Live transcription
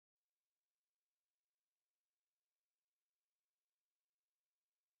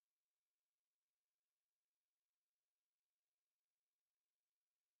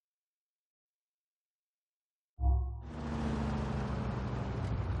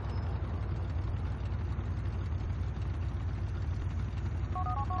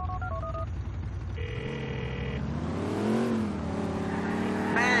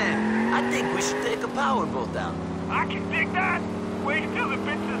we should take a powerboat down. I can dig that. Wait till the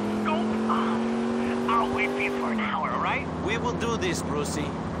bits of scope. I'll wait for you for an hour, all right? We will do this, Brucey.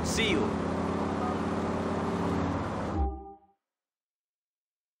 See you.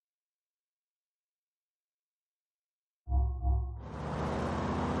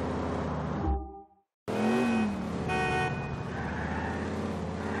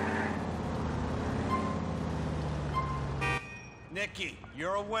 Nicky,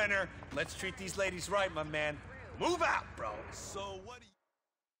 you're a winner. Let's treat these ladies right, my man. Move out, bro. So what do you...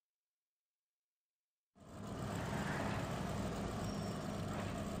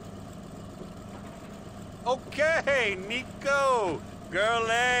 Okay, Nico.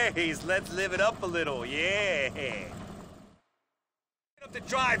 Girlies, let's live it up a little, yeah. Up the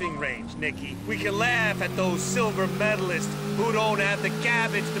driving range, Nicky. We can laugh at those silver medalists who don't have the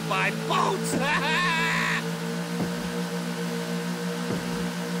cabbage to buy boats.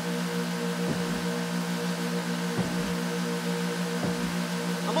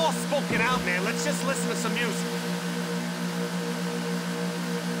 I'm all spoken out, man. Let's just listen to some music.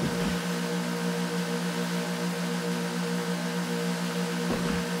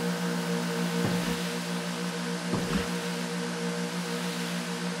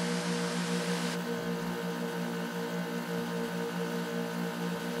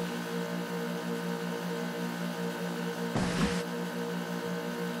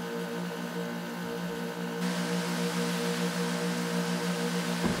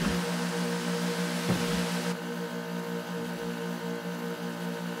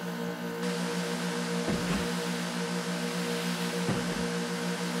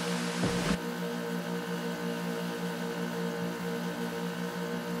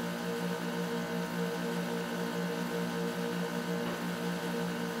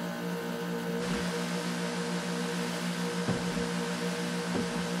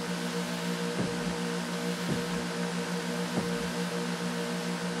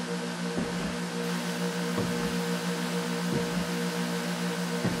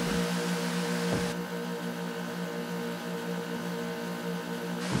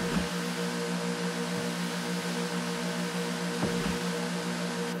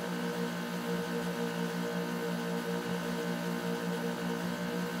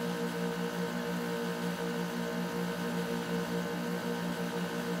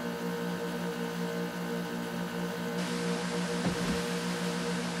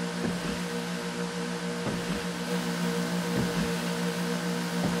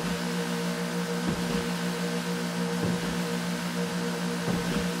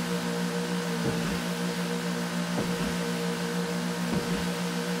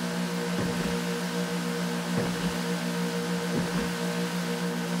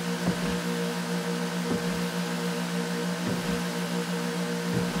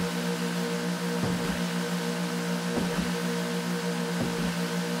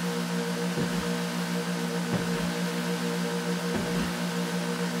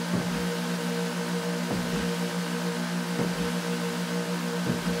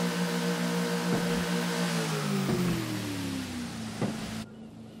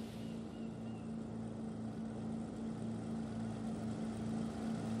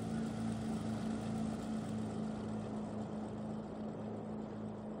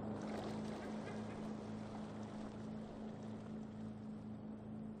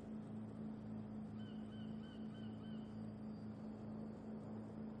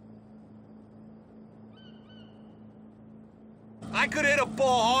 I could hit a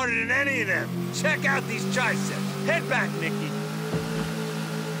ball harder than any of them. Check out these triceps. Head back, Nicky.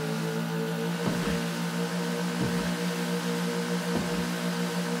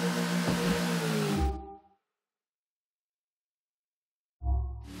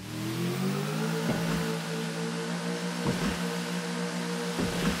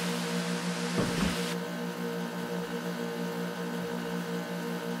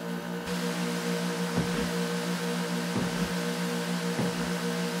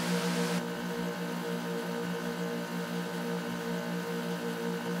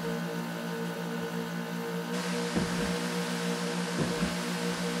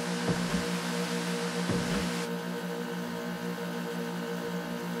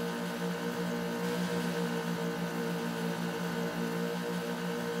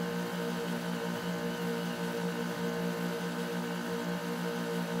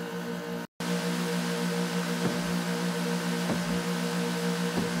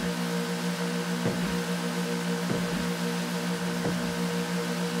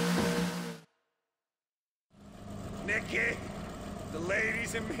 Nicky, the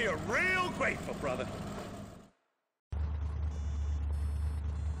ladies and me are real grateful, brother.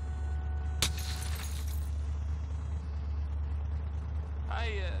 Hi,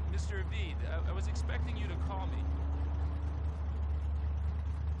 Mr. Avid. I was expecting you to call me.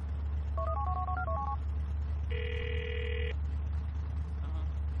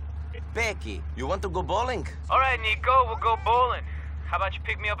 Becky, you want to go bowling? All right, Nico, we'll go bowling. How about you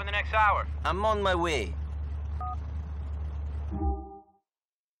pick me up in the next hour? I'm on my way.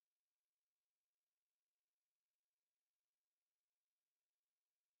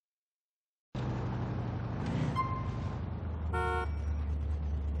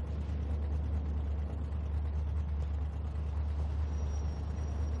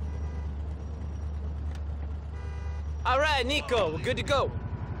 All right, Nico, we're good to go.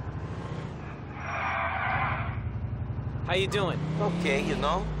 How you doing? Okay, you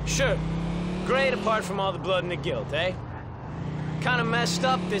know? Sure. Great apart from all the blood and the guilt, eh? Kinda messed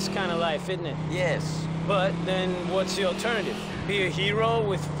up, this kind of life, isn't it? Yes. But then what's the alternative? Be a hero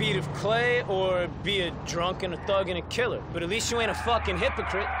with feet of clay, or be a drunk and a thug and a killer? But at least you ain't a fucking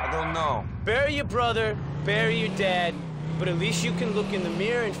hypocrite. I don't know. Bury your brother, bury your dad, but at least you can look in the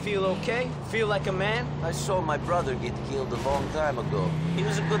mirror and feel okay? Feel like a man? I saw my brother get killed a long time ago. He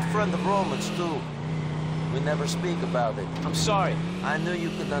was a good friend of Roman's, too. We never speak about it. I'm sorry. I knew you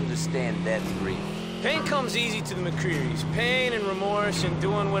could understand that grief. Pain comes easy to the McCrearys. Pain and remorse and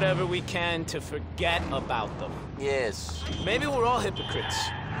doing whatever we can to forget about them. Yes. Maybe we're all hypocrites.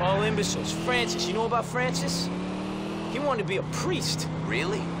 All imbeciles. Francis, you know about Francis? He wanted to be a priest.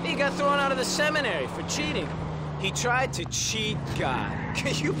 Really? He got thrown out of the seminary for cheating. He tried to cheat God.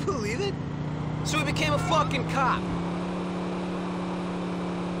 Can you believe it? So he became a fucking cop.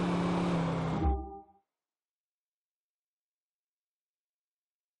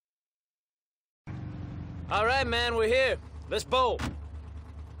 All right, man, we're here. Let's bowl.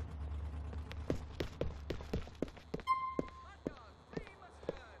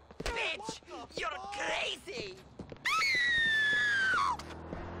 Bitch, you're crazy!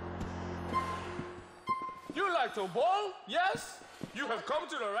 You like to bowl? Yes? You have come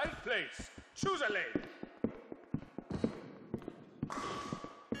to the right place. Choose a lane.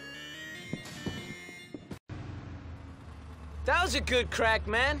 That was a good crack,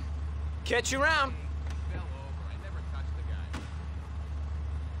 man. Catch you around.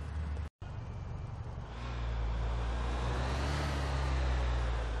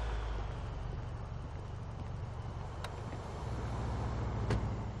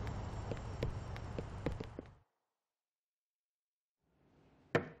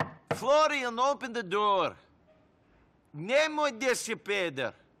 Florian, open the door. Nemoj gdje si,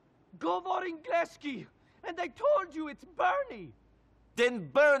 peder. Govor Ingleski, and I told you it's Bernie. Then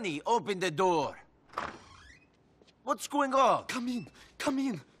Bernie, open the door. What's going on? Come in, come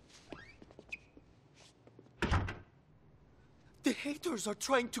in. The haters are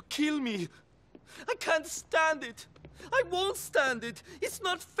trying to kill me. I can't stand it. I won't stand it. It's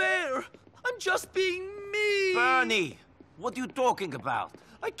not fair. I'm just being me. Bernie, what are you talking about?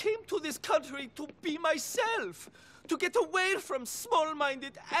 I came to this country to be myself, to get away from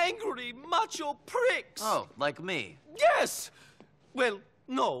small-minded, angry, macho pricks. Oh, like me. Yes! Well,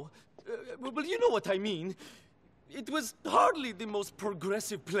 no. Well, you know what I mean. It was hardly the most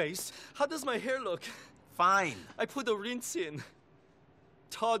progressive place. How does my hair look? Fine. I put a rinse in.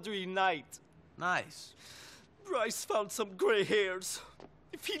 Tawdry night. Nice. Bryce found some gray hairs.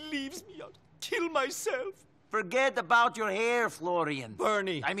 If he leaves me, I'll kill myself. Forget about your hair, Florian.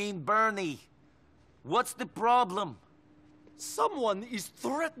 Bernie. I mean, Bernie. What's the problem? Someone is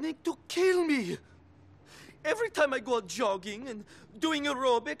threatening to kill me. Every time I go out jogging and doing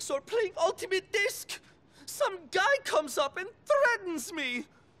aerobics or playing Ultimate Disc, some guy comes up and threatens me.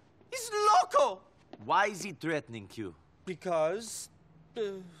 He's loco. Why is he threatening you? Because...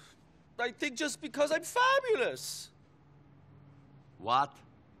 I think just because I'm fabulous. What?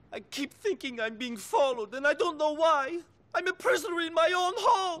 I keep thinking I'm being followed, and I don't know why. I'm a prisoner in my own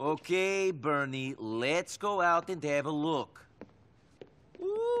home. Okay, Bernie, let's go out and have a look.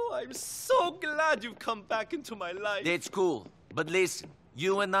 Ooh, I'm so glad you've come back into my life. That's cool. But listen,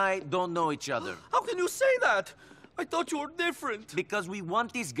 you and I don't know each other. How can you say that? I thought you were different. Because we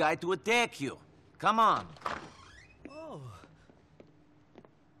want this guy to attack you. Come on. Oh.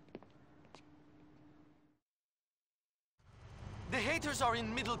 The haters are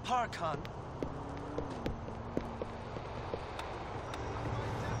in Middle Park, hon.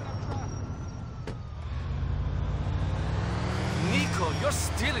 Nico, you're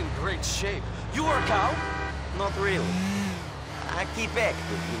still in great shape. You work out? Not really. I keep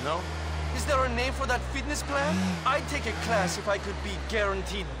active, you know? Is there a name for that fitness plan? I'd take a class if I could be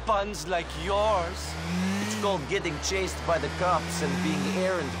guaranteed buns like yours. It's called getting chased by the cops and being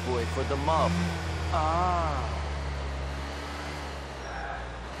errand boy for the mob. Ah.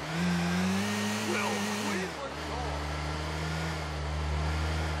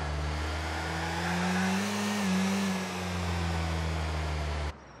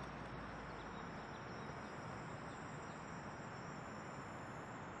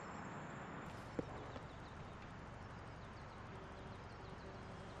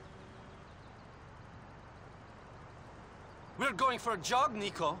 We're going for a jog,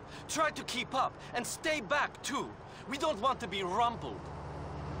 Nico. Try to keep up, and stay back, too. We don't want to be rumbled.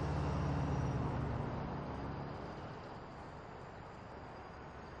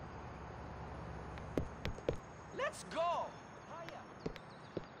 Let's go! Hiya.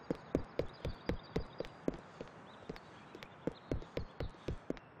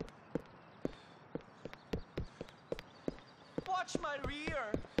 Watch my rear!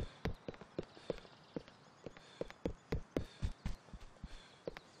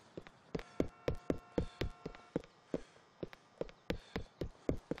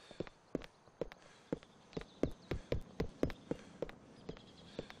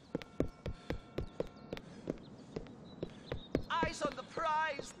 Eyes on the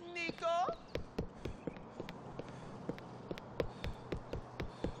prize, Nico!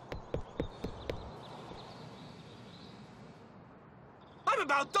 I'm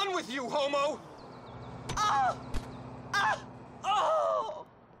about done with you, homo! Ah! Ah! Oh!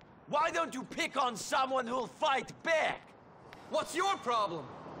 Why don't you pick on someone who'll fight back? What's your problem,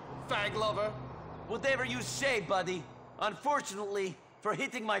 fag lover? Whatever you say, buddy. Unfortunately, for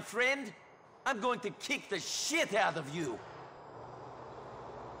hitting my friend, I'm going to kick the shit out of you.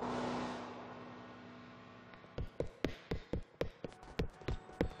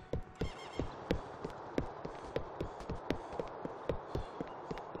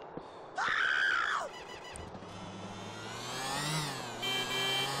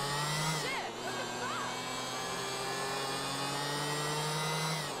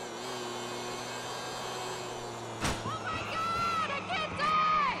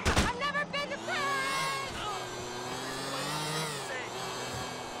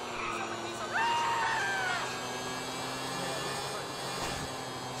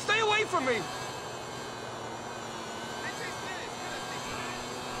 Stay away from me!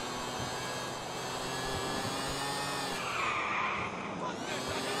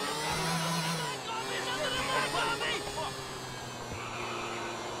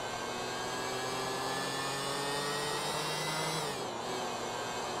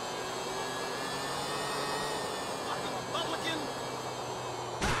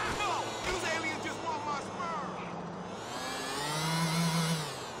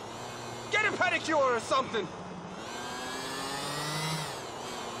 Get a pedicure or something!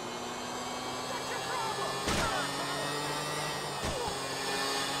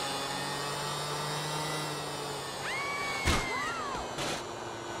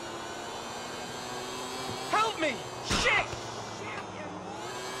 Help me! Shit!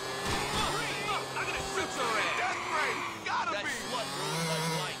 I'm gonna shoot your ass! That's right! Gotta That be! slut ruined my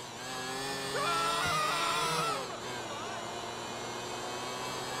life.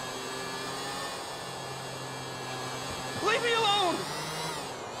 Leave me alone!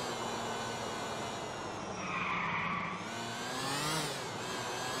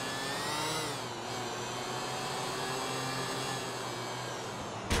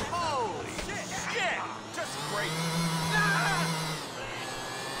 Oh, shit! Just great!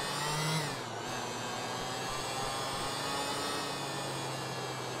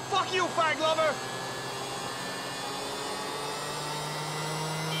 Fuck you, fag lover!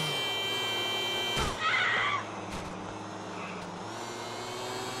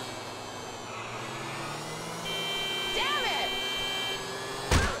 Damn it!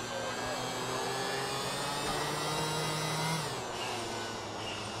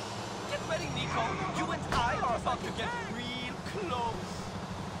 Get ready, Nico. You and I are about to get real close.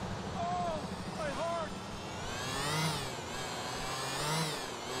 Oh, my heart!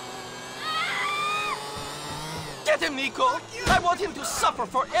 Get him, Nico! I want him to suffer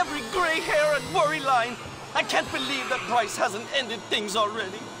for every gray hair and worry line. I can't believe that Bryce hasn't ended things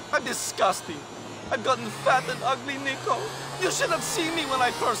already. I'm disgusting. I've gotten fat and ugly, Nico. You should have seen me when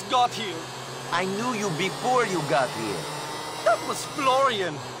I first got here. I knew you before you got here. That was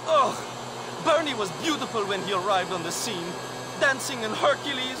Florian. Ugh. Bernie was beautiful when he arrived on the scene. Dancing in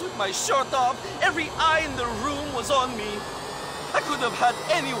Hercules with my shirt off. Every eye in the room was on me. I could have had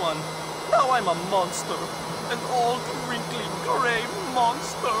anyone. Now I'm a monster. An old, wrinkly, gray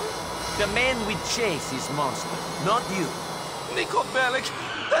monster. The man we chase is monster, not you. Nico Bellic,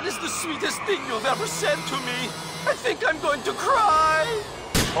 that is the sweetest thing you've ever said to me. I think I'm going to cry.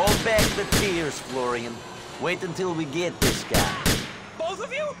 Hold back the tears, Florian. Wait until we get this guy. Both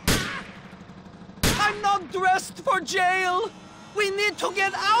of you? I'm not dressed for jail. We need to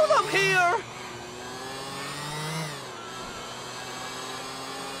get out of here.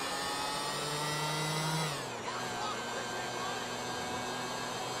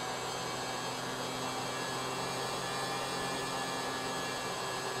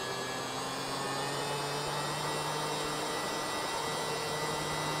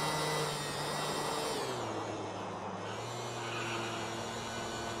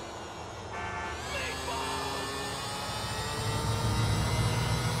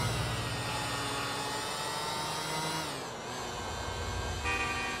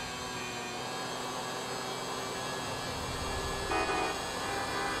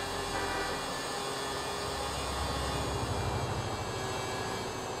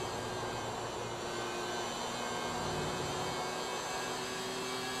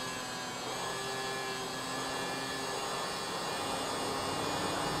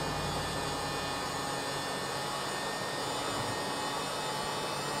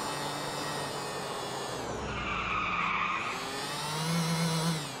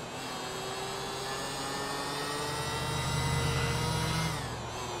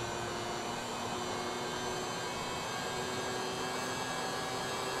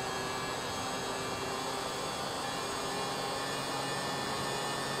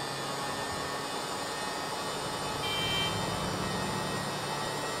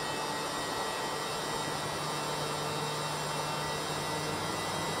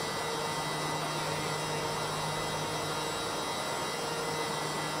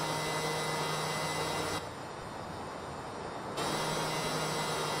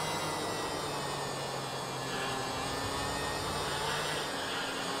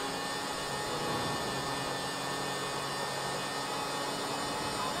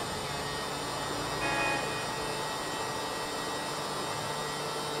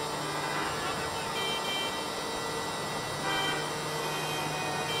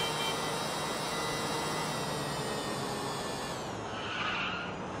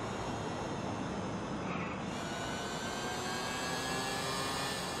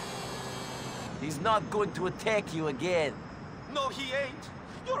 He's not going to attack you again. No, he ain't.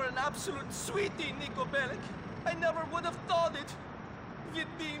 You're an absolute sweetie, Nico Bellic. I never would have thought it.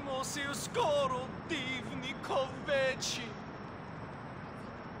 Vidimo se skoro divni veći.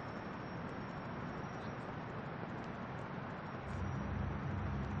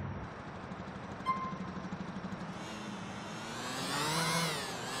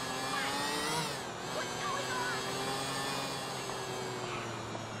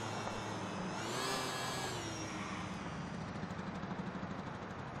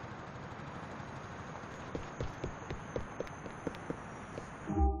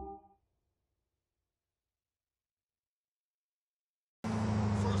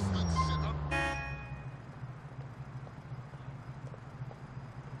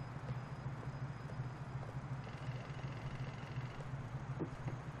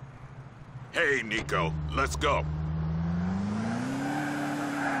 Hey, Nico, let's go.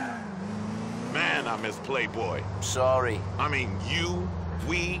 Man, I miss Playboy. Sorry. I mean,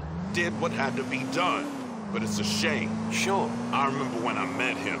 we did what had to be done. But it's a shame. Sure. I remember when I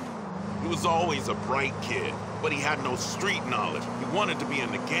met him. He was always a bright kid, but he had no street knowledge. He wanted to be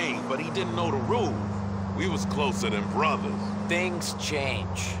in the game, but he didn't know the rules. We was closer than brothers. Things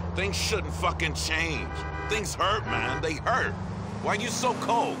change. Things shouldn't fucking change. Things hurt, man. They hurt. Why you so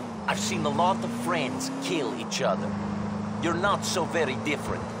cold? I've seen a lot of friends kill each other. You're not so very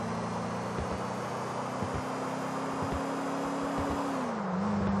different.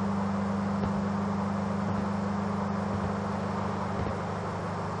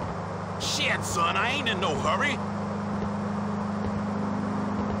 Shit, son, I ain't in no hurry.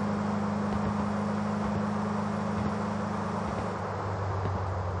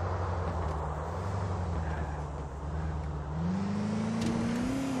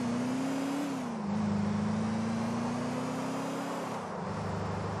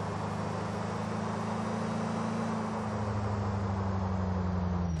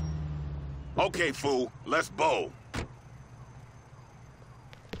 Okay, fool, let's bowl.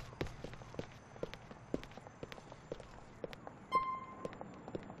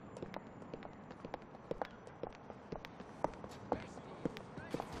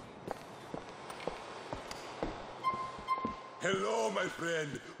 Hello, my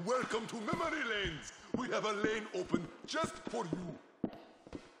friend. Welcome to Memory Lanes. We have a lane open just for you.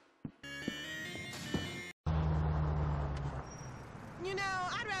 You know,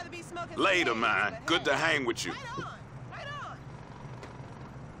 I'd rather be smoking. Later, man. Good to hang with you. Right on. Right on.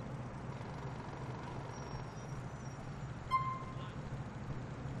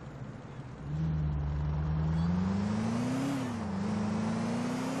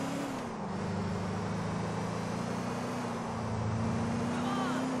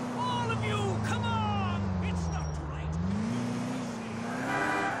 All of you, come on! It's not too late.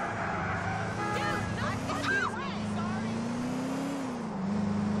 Dude, not excuse me. Sorry.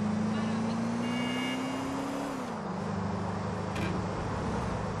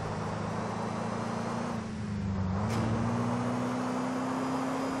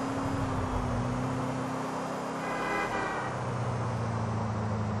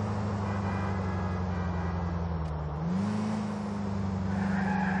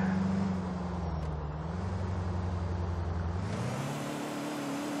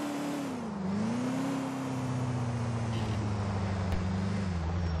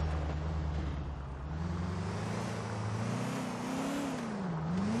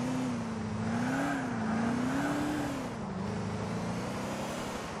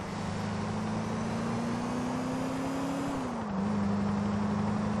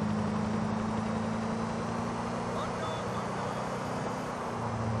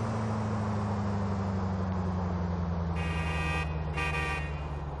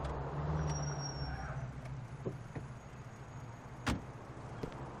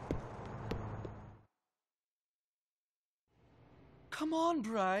 Come on,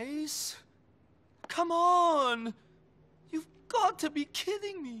 Bryce. Come on. You've got to be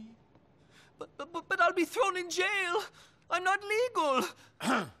kidding me. But I'll be thrown in jail. I'm not legal.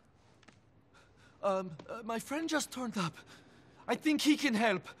 My friend just turned up. I think he can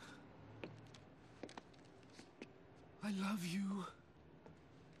help. I love you.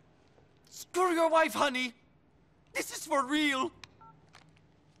 Screw your wife, honey. This is for real.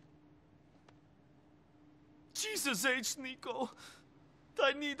 Jesus H, Nico.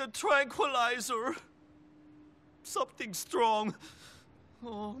 I need a tranquilizer. Something strong.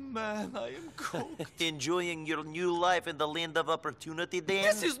 Oh, man, I am coked. Enjoying your new life in the land of opportunity, Dan?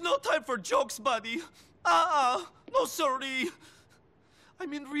 This is no time for jokes, buddy. No sorry.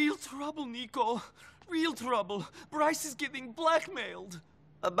 I'm in real trouble, Nico. Real trouble. Bryce is getting blackmailed.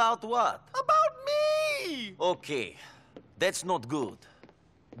 About what? About me! Okay, that's not good.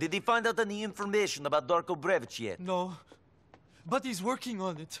 Did he find out any information about Darko Brevich yet? No, but he's working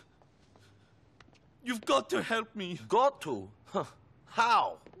on it. You've got to help me. Got to? Huh.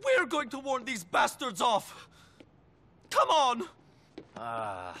 How? We're going to warn these bastards off. Come on!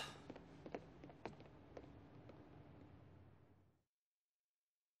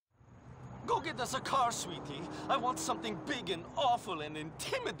 Go get us a car, sweetie. I want something big and awful and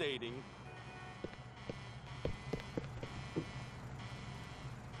intimidating.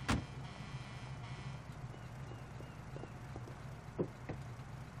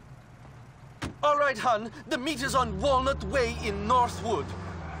 All right, hon. The meet is on Walnut Way in Northwood.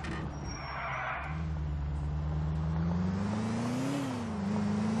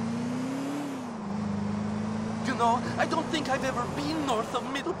 You know, I don't think I've ever been north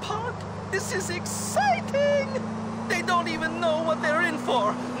of Middle Park. This is exciting! They don't even know what they're in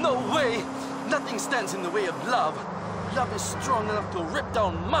for. No way. Nothing stands in the way of love. Love is strong enough to rip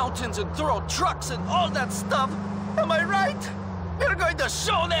down mountains and throw trucks and all that stuff. Am I right? We're going to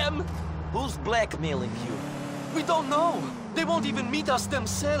show them! Who's blackmailing you? We don't know. They won't even meet us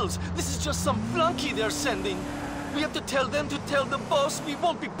themselves. This is just some flunky they're sending. We have to tell them to tell the boss we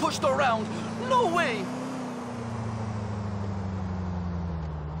won't be pushed around. No way!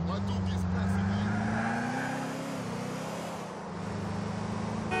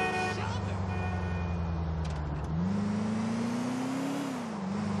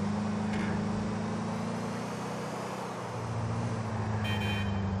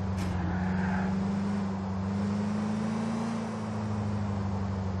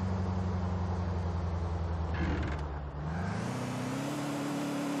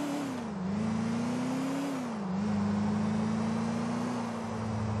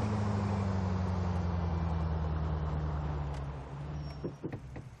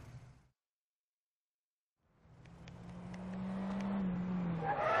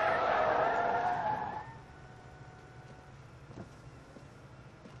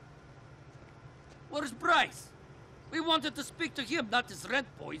 Where's Bryce? We wanted to speak to him, not his red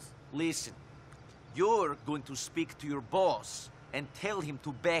boys. Listen, you're going to speak to your boss and tell him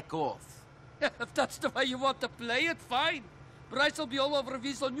to back off. If that's the way you want to play it, fine. Bryce will be all over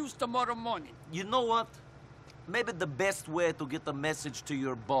Visual News tomorrow morning. You know what? Maybe the best way to get a message to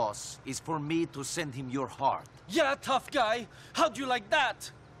your boss is for me to send him your heart. Yeah, tough guy. How'd you like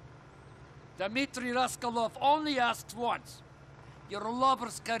that? Dmitry Raskolov only asks once. Your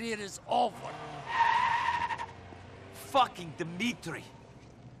lover's career is over. Fucking Dmitri.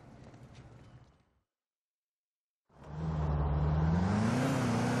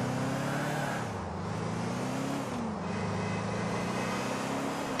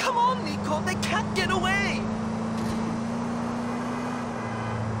 Come on, Nico. They can't get away.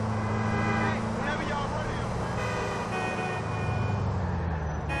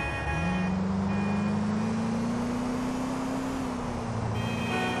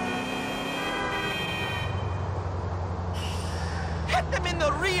 Hit them in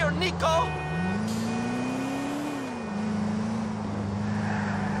the rear, Nico!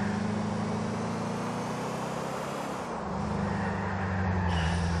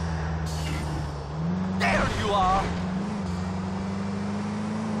 There you are!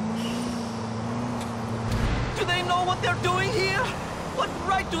 Do they know what they're doing here? What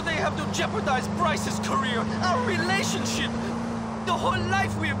right do they have to jeopardize Bryce's career, our relationship, the whole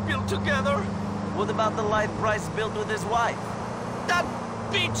life we have built together? What about the life Bryce built with his wife? That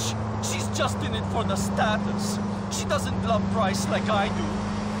bitch! She's just in it for the status. She doesn't love Bryce like I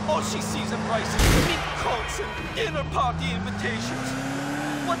do. All she sees in Bryce is meat coats and dinner party invitations.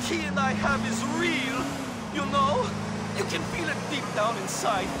 What he and I have is real, you know? You can feel it deep down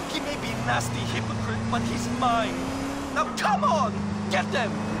inside. He may be a nasty hypocrite, but he's mine. Now come on! Get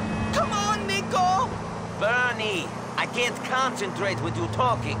them! Come on, Nico! Bernie, I can't concentrate with you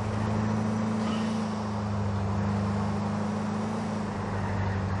talking.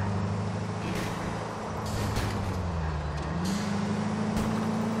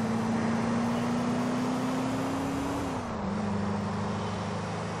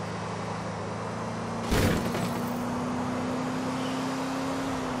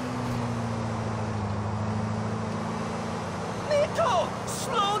 Nico!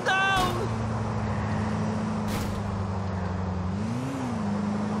 Slow down!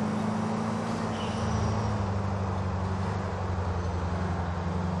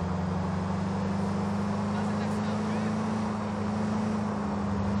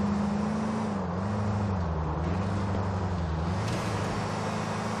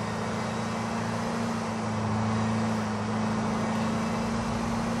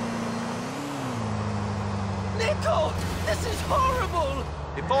 Nico! This is horrible!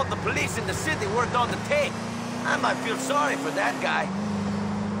 If all the police in the city worked on the tape, I might feel sorry for that guy.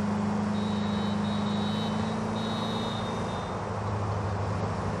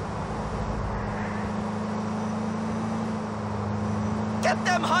 Get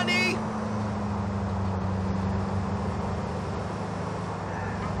them, honey!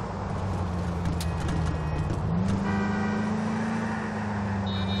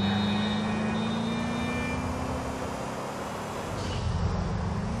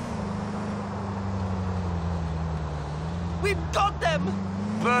 We've got them!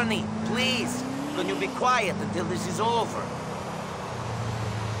 Bernie, please, can you be quiet until this is over?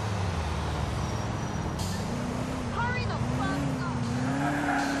 Hurry the fuck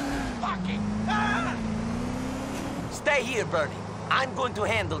up! Fucking! Ah! Stay here, Bernie. I'm going to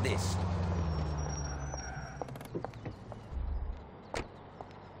handle this.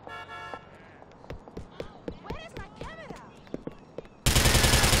 Where is my camera?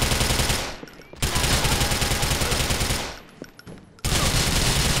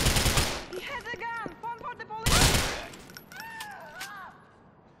 He has a gun! Phone for the police!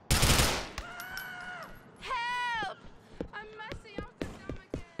 Help! I'm messing up the dam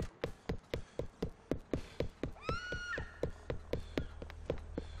again.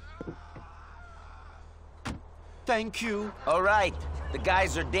 Thank you. All right, the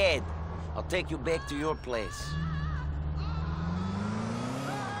guys are dead. I'll take you back to your place.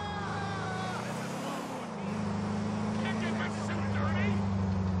 Can't get my suit dirty.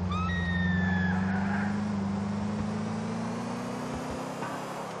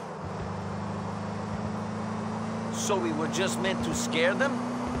 So we were just meant to scare them?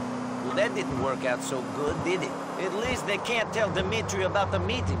 Well, that didn't work out so good, did it? At least they can't tell Dimitri about the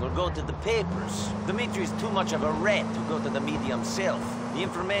meeting or go to the papers. Dimitri's too much of a rat to go to the media himself. The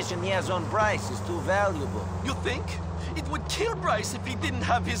information he has on Bryce is too valuable. You think? It would kill Bryce if he didn't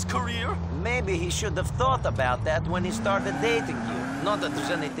have his career? Maybe he should have thought about that when he started dating you. Not that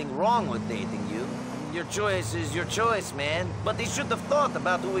there's anything wrong with dating you. Your choice is your choice, man. But he should have thought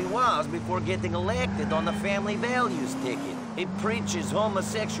about who he was before getting elected on the family values ticket. He preaches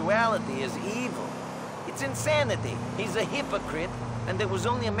homosexuality as evil. It's insanity. He's a hypocrite, and it was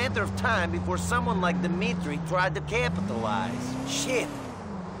only a matter of time before someone like Dimitri tried to capitalize. Shit.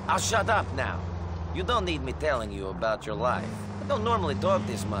 I'll shut up now. You don't need me telling you about your life. I don't normally talk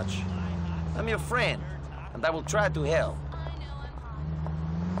this much. I'm your friend, and I will try to help.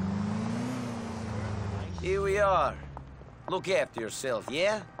 Here we are. Look after yourself,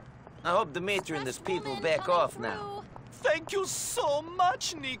 yeah? I hope Dimitri and his people back off now. Thank you so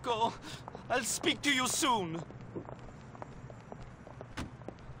much, Nico. I'll speak to you soon.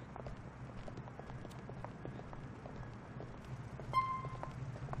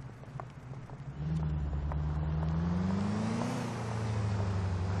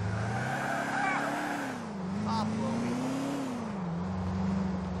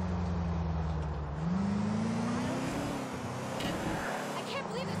 I can't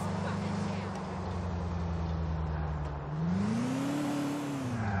believe this is fucking shit.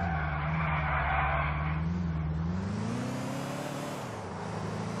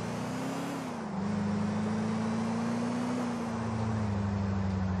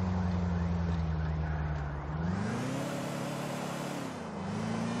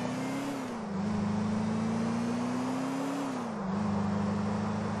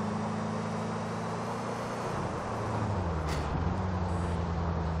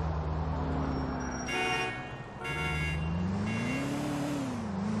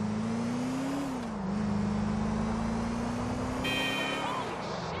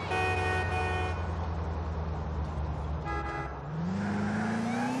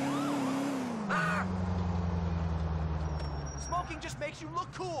 Smoking just makes you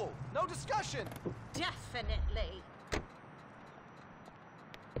look cool. No discussion. Definitely.